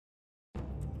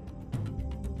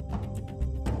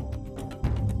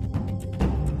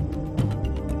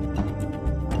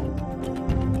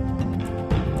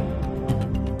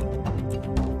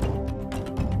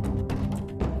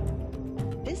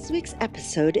week's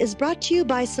episode is brought to you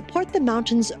by Support the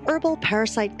Mountains Herbal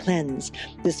Parasite Cleanse.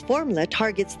 This formula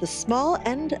targets the small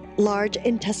and large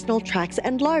intestinal tracts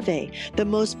and larvae, the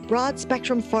most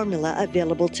broad-spectrum formula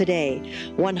available today.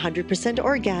 100%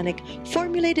 organic,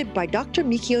 formulated by Dr.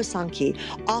 Mikio Sankey,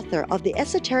 author of the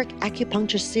Esoteric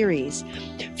Acupuncture series.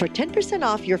 For 10%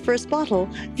 off your first bottle,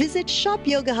 visit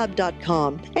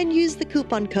shopyogahub.com and use the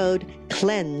coupon code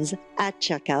CLEANSE at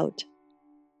checkout.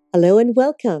 Hello and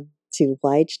welcome to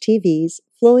YHTV's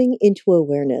Flowing into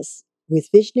Awareness with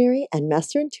visionary and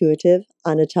master intuitive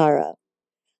Anatara.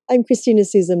 I'm Christina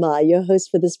Suzuma, your host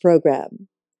for this program.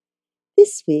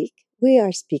 This week, we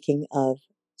are speaking of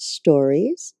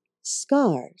stories,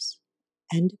 scars,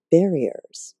 and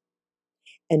barriers.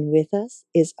 And with us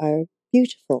is our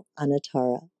beautiful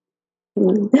Anatara.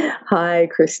 Hi,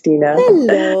 Christina.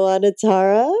 Hello,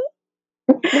 Anatara.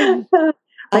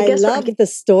 I love the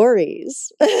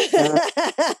stories.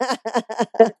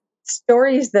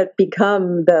 Stories that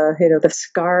become the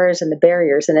scars and the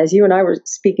barriers, and as you and I were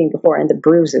speaking before, and the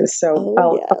bruises. So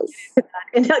I'll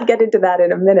get into that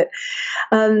in a minute.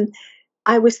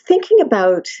 I was thinking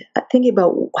about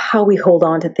how we hold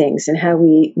on to things and how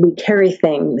we carry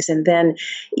things, and then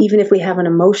even if we have an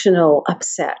emotional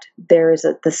upset, there is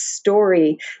the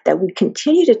story that we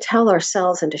continue to tell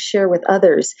ourselves and to share with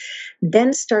others,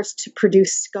 then starts to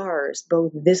produce scars,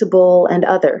 both visible and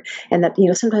other, and that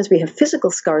sometimes we have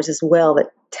physical scars as well that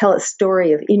tell a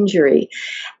story of injury,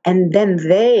 and then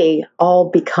they all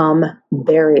become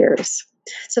barriers.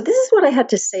 So this is what I had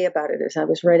to say about it as I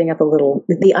was writing up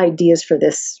the ideas for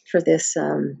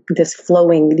these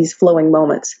flowing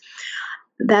moments.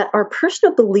 That our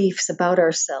personal beliefs about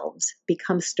ourselves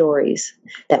become stories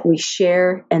that we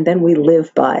share and then we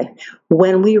live by.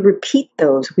 When we repeat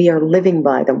those, we are living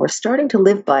by them. We're starting to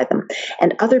live by them.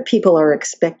 And other people are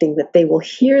expecting that they will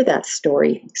hear that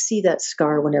story, see that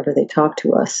scar whenever they talk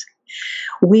to us.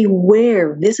 We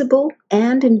wear visible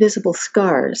and invisible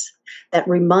scars that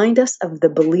remind us of the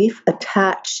belief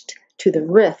attached to the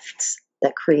rifts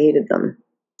that created them.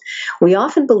 We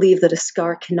often believe that a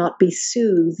scar cannot be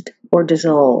soothed or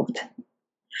dissolved.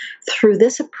 Through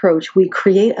this approach, we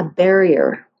create a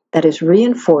barrier that is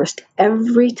reinforced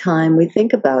every time we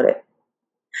think about it.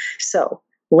 So,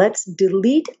 let's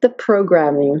delete the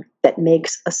programming that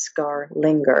makes a scar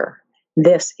linger.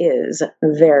 This is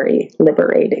very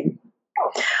liberating.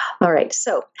 All right,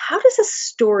 so how does a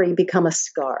story become a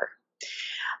scar?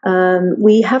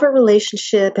 We have a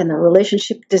relationship and the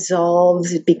relationship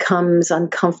dissolves, it becomes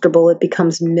uncomfortable, it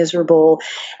becomes miserable,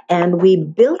 and we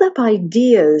build up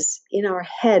ideas in our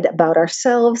head about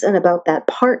ourselves and about that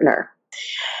partner.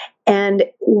 And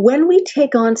when we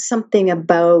take on something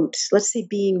about, let's say,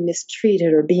 being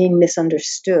mistreated or being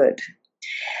misunderstood,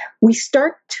 we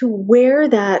start to wear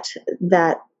that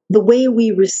the way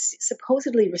we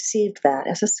supposedly received that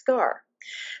as a scar.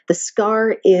 The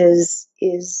scar is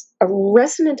a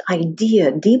resonant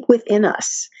idea deep within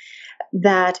us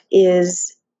that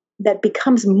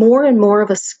becomes more and more of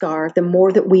a scar the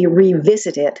more that we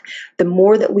revisit it, the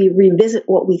more that we revisit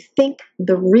what we think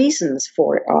the reasons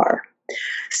for it are.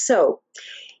 So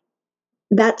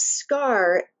that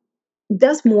scar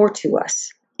does more to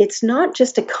us. It's not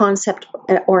just a concept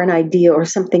or an idea or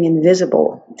something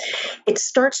invisible. It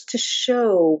starts to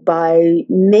show by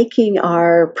making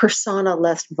our persona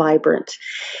less vibrant.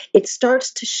 It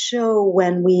starts to show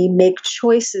when we make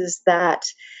choices that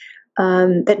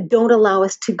don't allow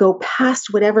us to go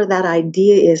past whatever that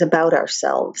idea is about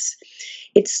ourselves.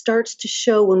 It starts to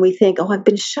show when we think, I've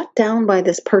been shut down by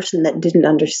this person that didn't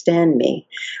understand me,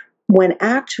 when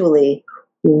actually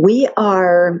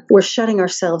we're shutting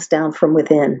ourselves down from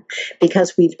within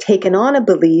because we've taken on a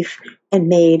belief and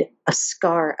made a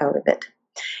scar out of it.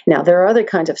 Now, there are other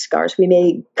kinds of scars. We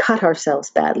may cut ourselves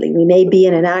badly. We may be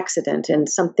in an accident and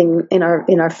something in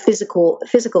our physical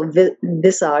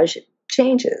visage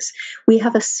changes. We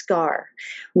have a scar.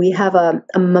 We have a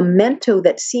memento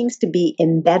that seems to be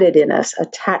embedded in us,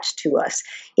 attached to us.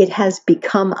 It has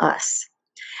become us.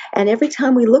 And every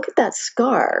time we look at that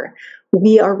scar,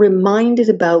 we are reminded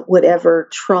about whatever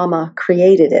trauma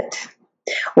created it.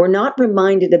 We're not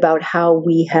reminded about how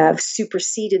we have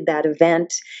superseded that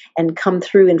event and come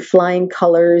through in flying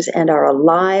colors and are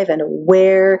alive and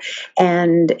aware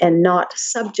and not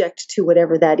subject to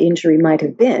whatever that injury might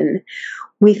have been.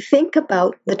 We think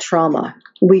about the trauma.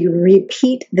 We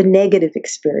repeat the negative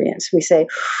experience. We say,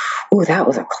 oh, that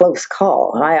was a close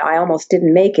call. I almost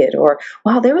didn't make it. Or,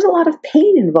 wow, there was a lot of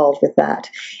pain involved with that.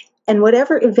 And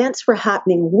whatever events were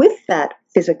happening with that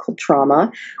physical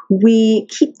trauma, we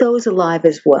keep those alive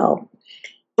as well.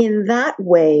 In that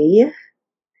way,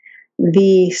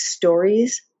 the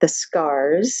stories the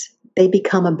scars, they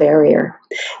become a barrier.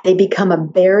 They become a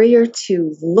barrier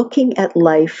to looking at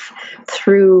life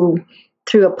through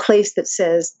a place that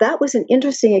says, that was an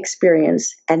interesting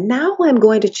experience, and now I'm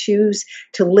going to choose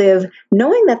to live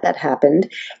knowing that that happened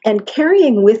and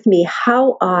carrying with me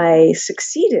how I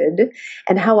succeeded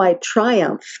and how I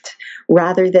triumphed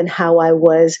rather than how I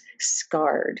was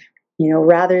scarred,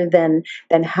 rather than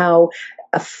how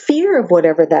a fear of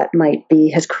whatever that might be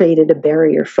has created a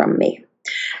barrier from me.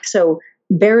 So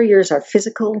barriers are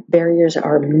physical, barriers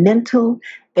are mental,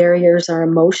 barriers are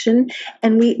emotion,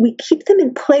 and we keep them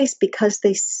in place because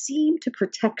they seem to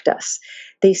protect us.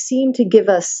 They seem to give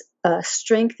us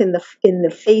strength in the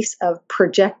face of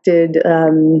projected,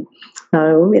 a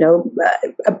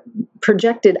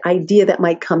projected idea that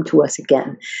might come to us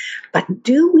again. But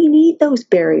do we need those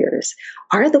barriers?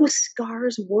 Are those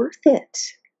scars worth it?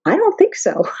 I don't think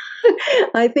so.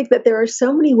 I think that there are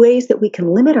so many ways that we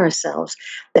can limit ourselves,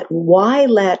 that why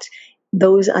let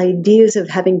those ideas of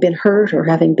having been hurt or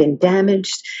having been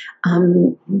damaged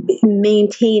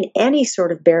maintain any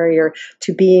sort of barrier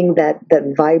to being that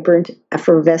vibrant,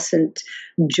 effervescent,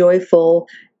 joyful,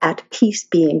 at peace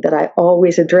being that I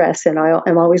always address and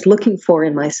I'm always looking for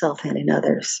in myself and in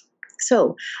others.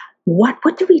 So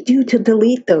what do we do to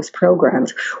delete those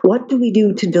programs? What do we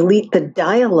do to delete the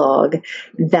dialogue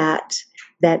that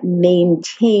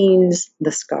maintains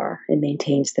the scar and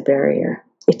maintains the barrier?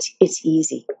 It's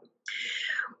easy.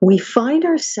 We find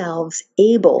ourselves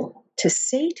able to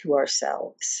say to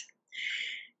ourselves,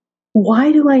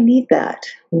 why do I need that?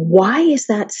 Why is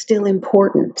that still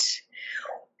important?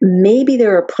 Maybe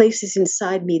there are places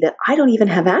inside me that I don't even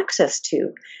have access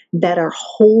to that are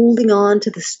holding on to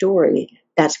the story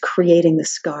that's creating the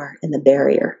scar and the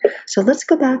barrier. So let's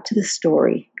go back to the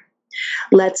story.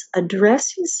 Let's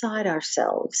address inside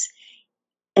ourselves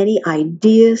any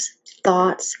ideas,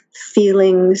 thoughts,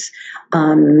 feelings,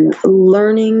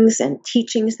 learnings and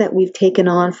teachings that we've taken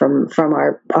on from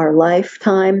our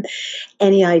lifetime,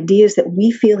 any ideas that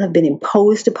we feel have been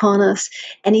imposed upon us,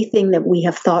 anything that we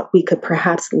have thought we could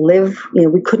perhaps live,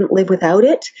 we couldn't live without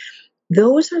it.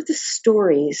 Those are the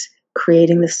stories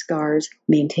creating the scars,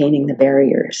 maintaining the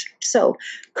barriers. So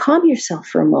calm yourself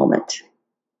for a moment.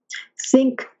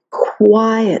 Think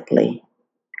quietly.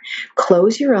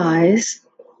 Close your eyes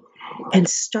and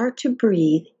start to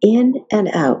breathe in and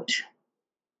out.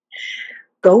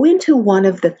 Go into one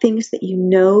of the things that you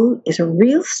know is a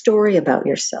real story about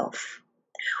yourself.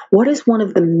 What is one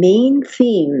of the main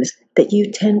themes that you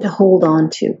tend to hold on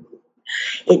to?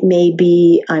 It may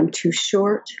be, I'm too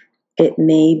short. It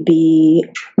may be,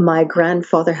 my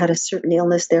grandfather had a certain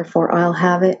illness, therefore I'll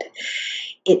have it.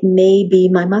 It may be,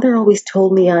 my mother always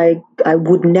told me I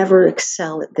would never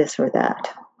excel at this or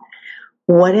that.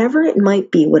 Whatever it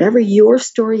might be, whatever your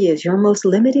story is, your most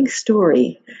limiting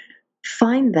story,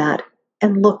 find that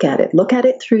and look at it. Look at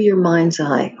it through your mind's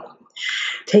eye.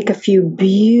 Take a few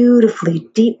beautifully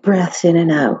deep breaths in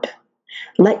and out.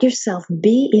 Let yourself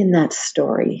be in that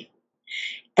story.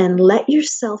 And let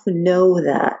yourself know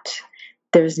that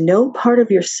there's no part of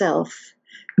yourself,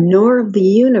 nor of the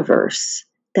universe,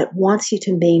 that wants you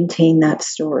to maintain that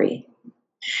story.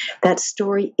 That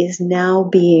story is now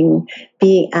being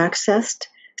accessed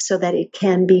so that it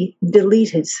can be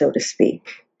deleted, so to speak.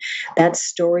 That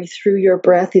story through your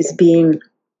breath is being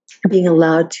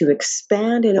allowed to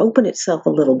expand and open itself a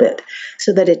little bit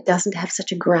so that it doesn't have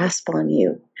such a grasp on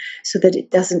you, so that it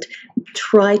doesn't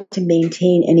try to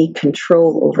maintain any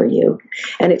control over you.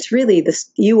 And it's really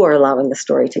this, you are allowing the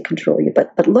story to control you,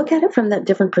 but look at it from that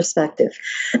different perspective.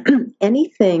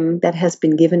 Anything that has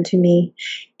been given to me,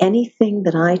 anything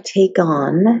that I take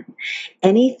on,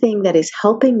 anything that is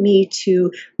helping me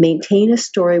to maintain a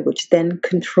story which then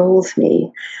controls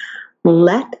me,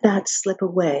 let that slip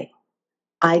away.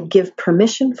 I give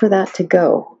permission for that to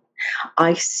go.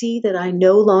 I see that I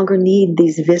no longer need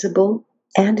these visible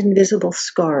and invisible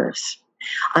scars.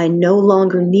 I no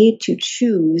longer need to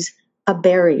choose a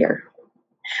barrier.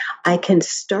 I can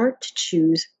start to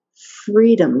choose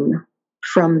freedom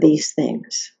from these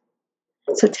things.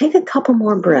 So take a couple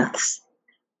more breaths.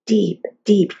 Deep,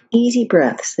 deep, easy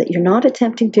breaths that you're not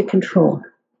attempting to control.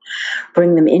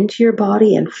 Bring them into your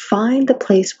body and find the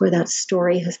place where that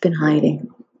story has been hiding.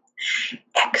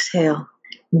 Exhale.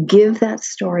 Give that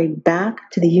story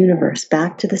back to the universe,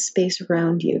 back to the space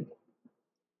around you.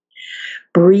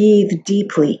 Breathe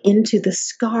deeply into the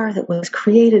scar that was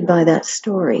created by that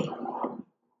story.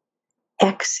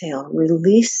 Exhale,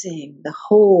 releasing the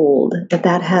hold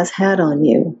that has had on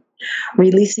you,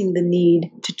 releasing the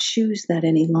need to choose that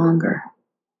any longer.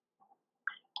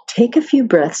 Take a few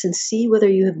breaths and see whether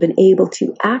you have been able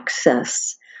to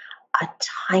access a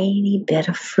tiny bit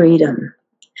of freedom,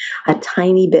 a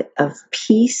tiny bit of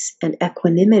peace and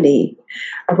equanimity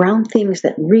around things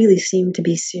that really seem to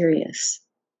be serious.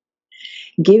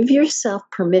 Give yourself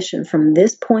permission from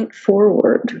this point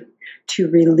forward to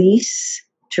release,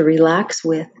 to relax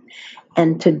with,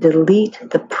 and to delete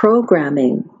the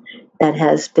programming that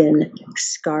has been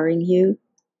scarring you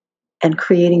and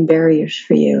creating barriers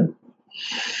for you.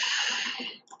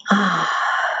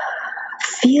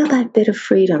 Feel that bit of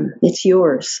freedom. It's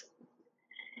yours.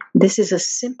 This is a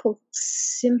simple,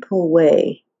 simple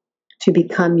way to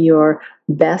become your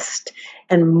best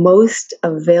and most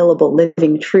available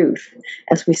living truth,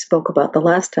 as we spoke about the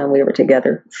last time we were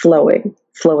together, flowing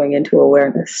into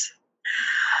awareness.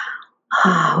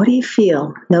 What do you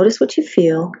feel? Notice what you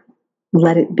feel.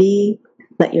 Let it be.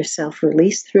 Let yourself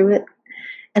release through it,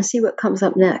 and see what comes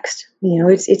up next. You know,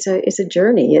 it's a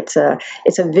journey. It's a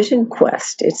vision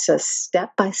quest. It's a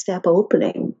step-by-step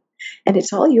opening, and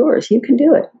it's all yours. You can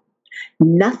do it.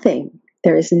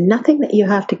 There is nothing that you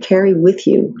have to carry with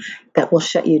you that will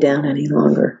shut you down any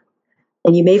longer.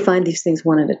 And you may find these things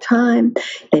one at a time.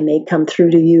 They may come through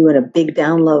to you in a big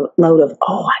download of,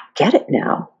 oh, I get it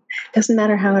now. Doesn't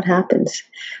matter how it happens.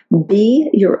 Be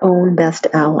your own best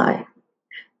ally.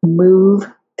 Move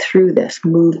through this.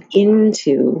 Move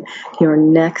into your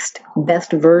next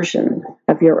best version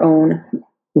of your own,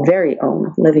 very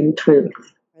own living truth.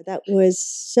 That was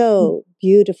so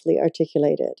beautifully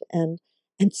articulated and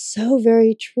so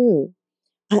very true.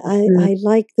 I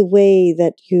like the way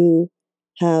that you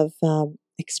have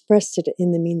expressed it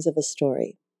in the means of a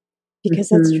story, because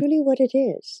that's truly what it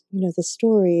is. You know, the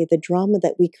story, the drama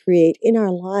that we create in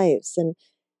our lives and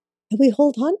we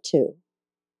hold on to.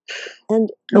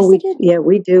 And we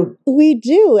do. We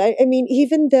do. I mean,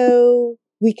 even though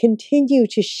we continue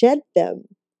to shed them,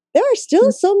 there are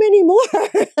still so many more.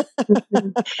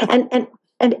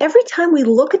 And every time we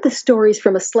look at the stories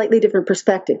from a slightly different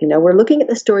perspective, you know, we're looking at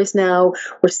the stories now,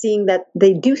 we're seeing that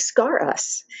they do scar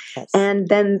us. Yes. And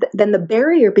then the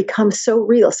barrier becomes so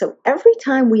real. So every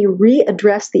time we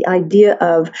readdress the idea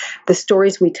of the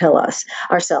stories we tell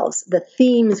ourselves, the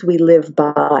themes we live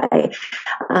by,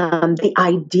 the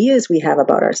ideas we have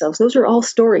about ourselves, those are all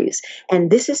stories.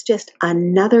 And this is just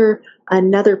another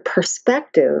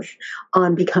perspective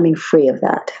on becoming free of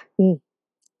that.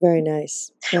 Very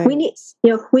nice. We need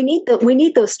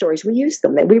those stories. We use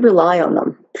them. We rely on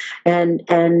them,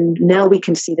 and now we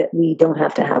can see that we don't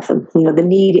have to have them. You know, the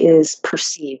need is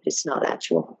perceived; it's not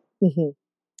actual. Mm-hmm.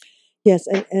 Yes,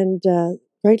 and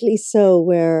rightly so.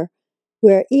 Where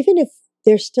even if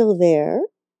they're still there,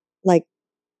 like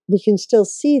we can still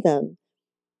see them.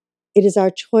 It is our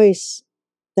choice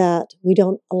that we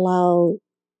don't allow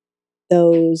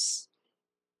those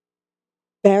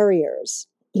barriers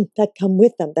that come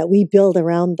with them, that we build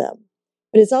around them.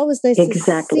 But it's always nice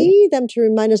to see them to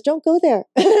remind us, don't go there.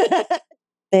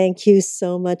 Thank you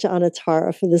so much,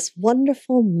 Anatara, for this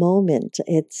wonderful moment.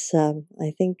 It's,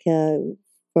 I think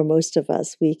for most of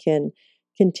us, we can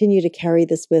continue to carry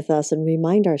this with us and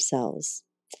remind ourselves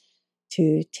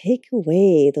to take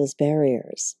away those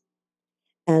barriers.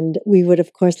 And we would,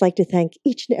 of course, like to thank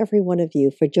each and every one of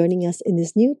you for joining us in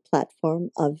this new platform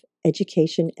of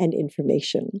education and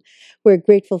information. We're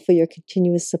grateful for your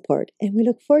continuous support, and we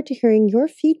look forward to hearing your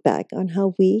feedback on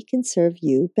how we can serve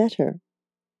you better.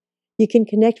 You can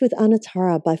connect with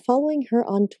Anatara by following her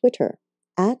on Twitter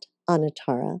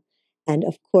 @Anatara, and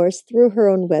of course through her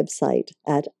own website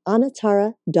at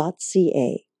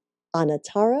anatara.ca.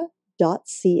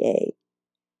 Anatara.ca.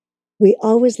 We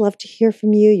always love to hear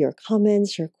from you, your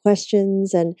comments, your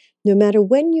questions, and no matter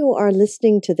when you are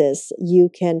listening to this, you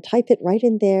can type it right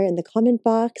in there in the comment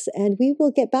box and we will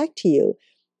get back to you.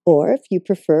 Or if you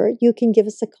prefer, you can give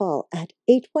us a call at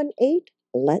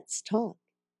 818-LETS-TALK.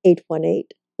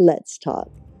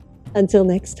 818-LETS-TALK. Until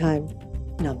next time,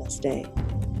 namaste.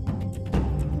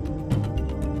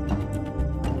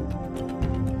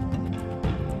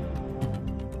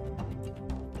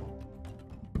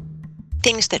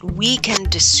 Things that we can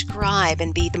describe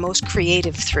and be the most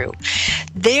creative through.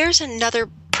 There's another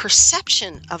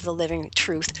perception of the living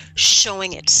truth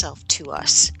showing itself to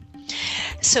us.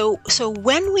 So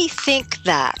when we think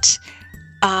that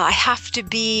I have to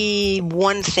be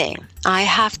one thing, I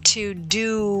have to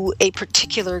do a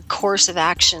particular course of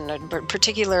action, a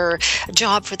particular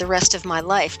job for the rest of my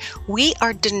life, we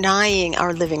are denying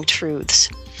our living truths.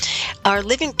 Our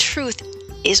living truth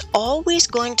is always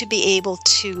going to be able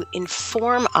to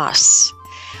inform us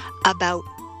about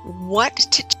what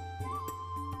to